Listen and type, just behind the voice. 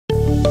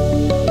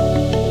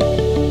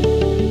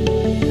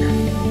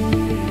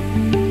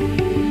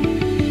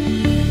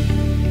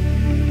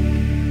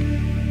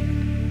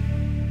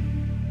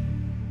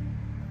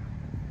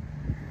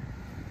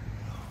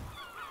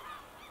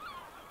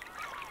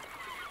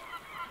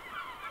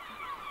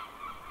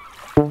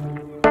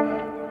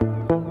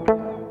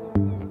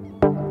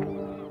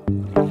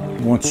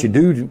Once you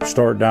do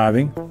start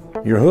diving,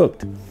 you're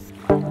hooked.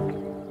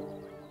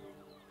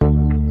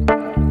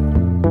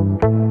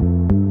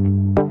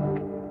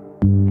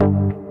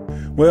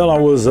 Well, I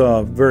was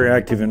very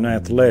active in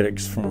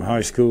athletics from high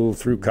school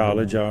through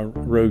college. I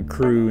rode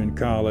crew in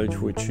college,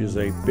 which is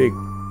a big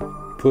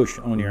push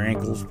on your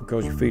ankles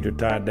because your feet are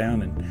tied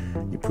down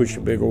and you push a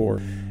big oar.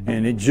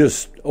 And it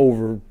just,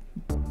 over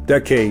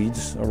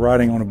decades of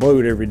riding on a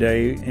boat every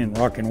day in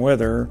rocking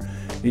weather,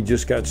 it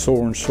just got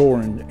sore and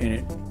sore, and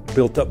it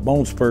built up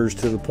bone spurs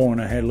to the point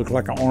I had looked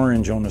like an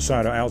orange on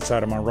the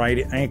outside of my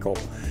right ankle.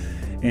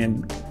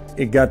 And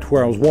it got to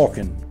where I was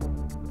walking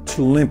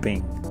to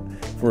limping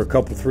for a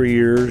couple, 3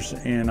 years,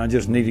 and I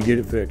just needed to get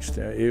it fixed.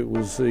 It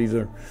was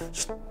either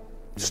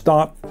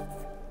stop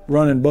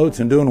running boats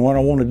and doing what I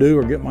want to do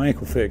or get my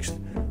ankle fixed.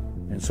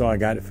 And so I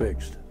got it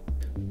fixed.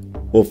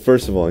 Well,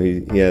 first of all,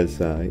 he's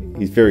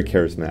very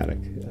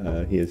charismatic.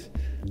 He has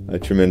a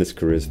tremendous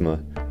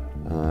charisma.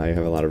 I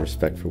have a lot of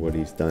respect for what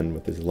he's done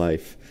with his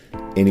life.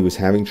 And he was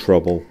having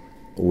trouble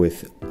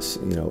with,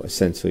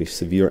 essentially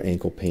severe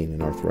ankle pain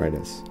and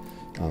arthritis.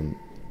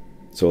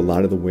 So a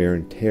lot of the wear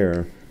and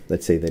tear,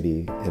 let's say, that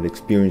he had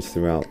experienced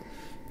throughout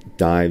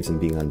dives and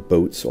being on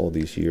boats all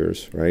these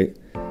years, right,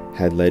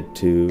 had led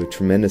to a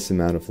tremendous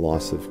amount of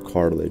loss of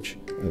cartilage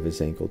of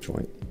his ankle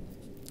joint,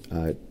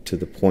 to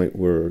the point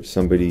where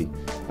somebody,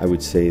 I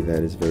would say,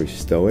 that is very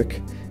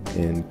stoic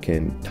and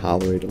can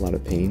tolerate a lot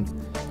of pain,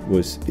 it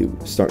was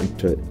starting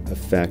to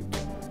affect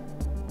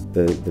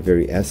the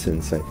very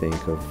essence, I think,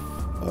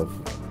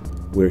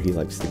 of where he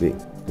likes to be,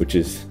 which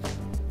is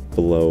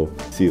below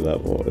sea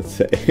level, let's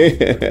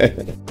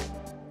say.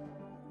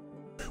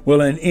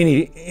 Well, in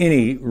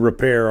any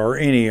repair or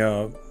any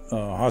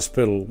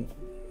hospital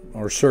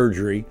or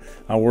surgery,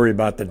 I worry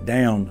about the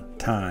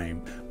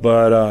downtime.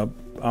 But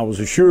I was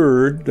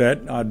assured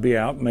that I'd be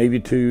out maybe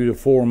 2 to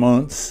 4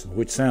 months,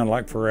 which sounded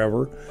like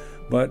forever.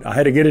 But I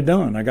had to get it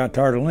done. I got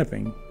tired of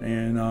limping,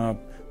 and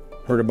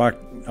heard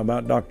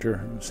about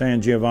Dr.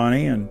 San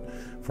Giovanni and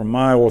from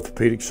my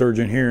orthopedic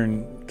surgeon here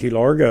in Key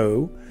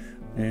Largo,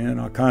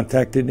 and I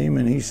contacted him,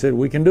 and he said,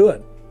 we can do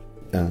it.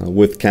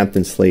 With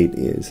Captain Slate,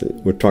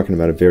 we're talking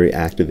about a very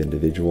active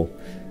individual,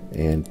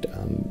 and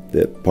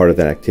part of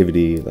that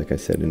activity, like I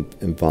said,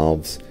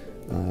 involves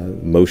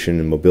motion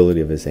and mobility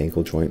of his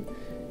ankle joint.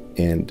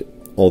 And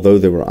although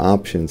there were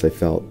options, I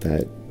felt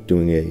that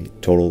doing a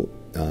total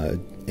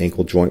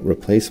ankle joint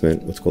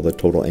replacement, what's called a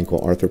total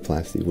ankle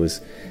arthroplasty,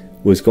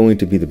 was going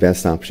to be the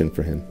best option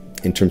for him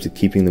in terms of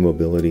keeping the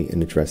mobility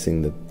and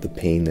addressing the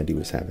pain that he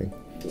was having.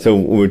 So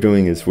what we're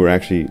doing is we're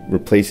actually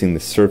replacing the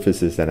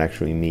surfaces that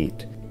actually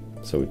meet.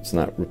 So it's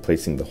not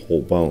replacing the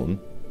whole bone,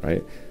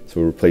 right?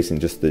 So we're replacing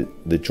just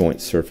the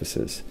joint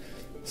surfaces.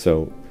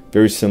 So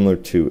very similar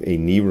to a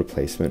knee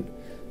replacement,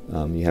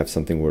 you have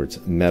something where it's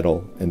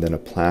metal and then a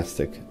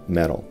plastic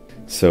metal.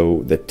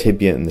 So the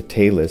tibia and the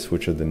talus,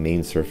 which are the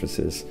main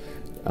surfaces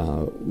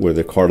where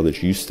the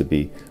cartilage used to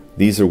be,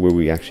 these are where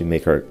we actually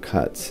make our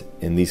cuts.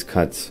 And these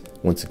cuts,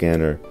 once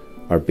again,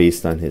 are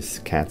based on his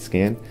CAT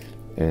scan,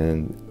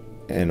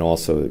 and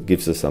also it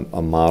gives us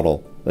a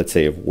model, let's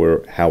say, of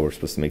how we're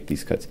supposed to make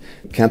these cuts.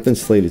 Captain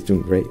Slate is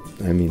doing great.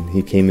 I mean,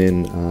 he came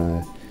in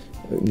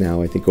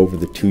now, I think, over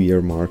the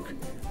 2-year mark.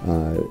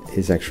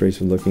 His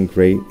x-rays are looking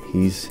great.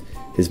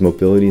 His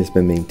mobility has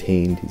been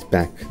maintained. He's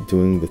back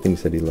doing the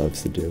things that he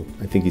loves to do.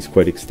 I think he's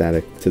quite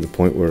ecstatic, to the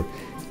point where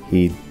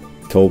he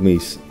told me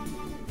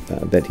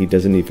that he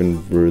doesn't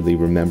even really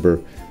remember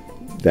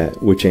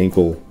which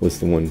ankle was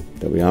the one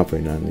that we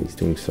operated on. He's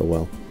doing so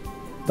well.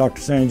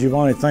 Dr. San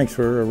Giovanni, thanks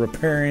for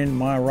repairing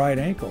my right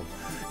ankle.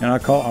 And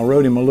I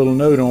wrote him a little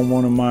note on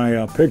one of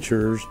my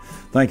pictures.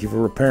 Thank you for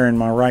repairing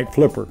my right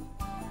flipper.